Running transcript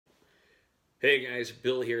Hey guys,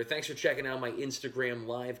 Bill here. Thanks for checking out my Instagram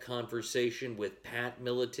live conversation with Pat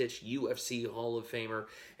Miletich, UFC Hall of Famer,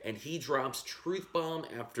 and he drops truth bomb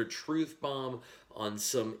after truth bomb on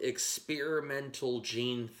some experimental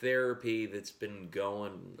gene therapy that's been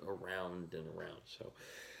going around and around. So,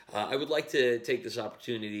 I would like to take this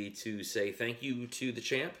opportunity to say thank you to the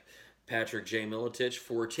champ, Patrick J. Miletich,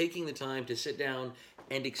 for taking the time to sit down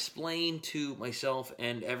and explain to myself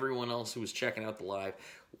and everyone else who was checking out the live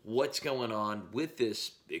what's going on with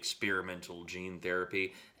this experimental gene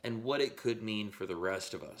therapy and what it could mean for the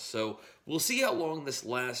rest of us. So we'll see how long this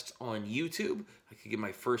lasts on YouTube. I could get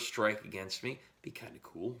my first strike against me. Be kind of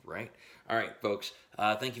cool, right? All right, folks.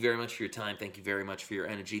 Thank you very much for your time. Thank you very much for your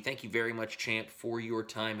energy. Thank you very much, Champ, for your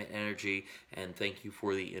time and energy. And thank you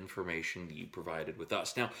for the information that you provided with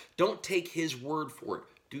us. Now, don't take his word for it.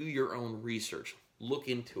 Do your own research. Look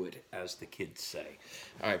into it, as the kids say.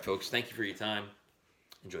 All right, folks. Thank you for your time.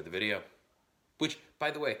 Enjoy the video. Which,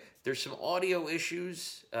 by the way, there's some audio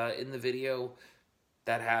issues in the video.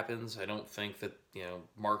 That happens. I don't think that,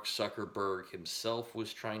 Mark Zuckerberg himself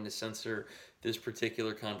was trying to censor this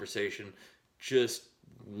particular conversation. Just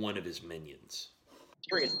one of his minions.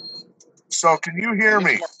 So can you hear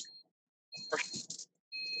me?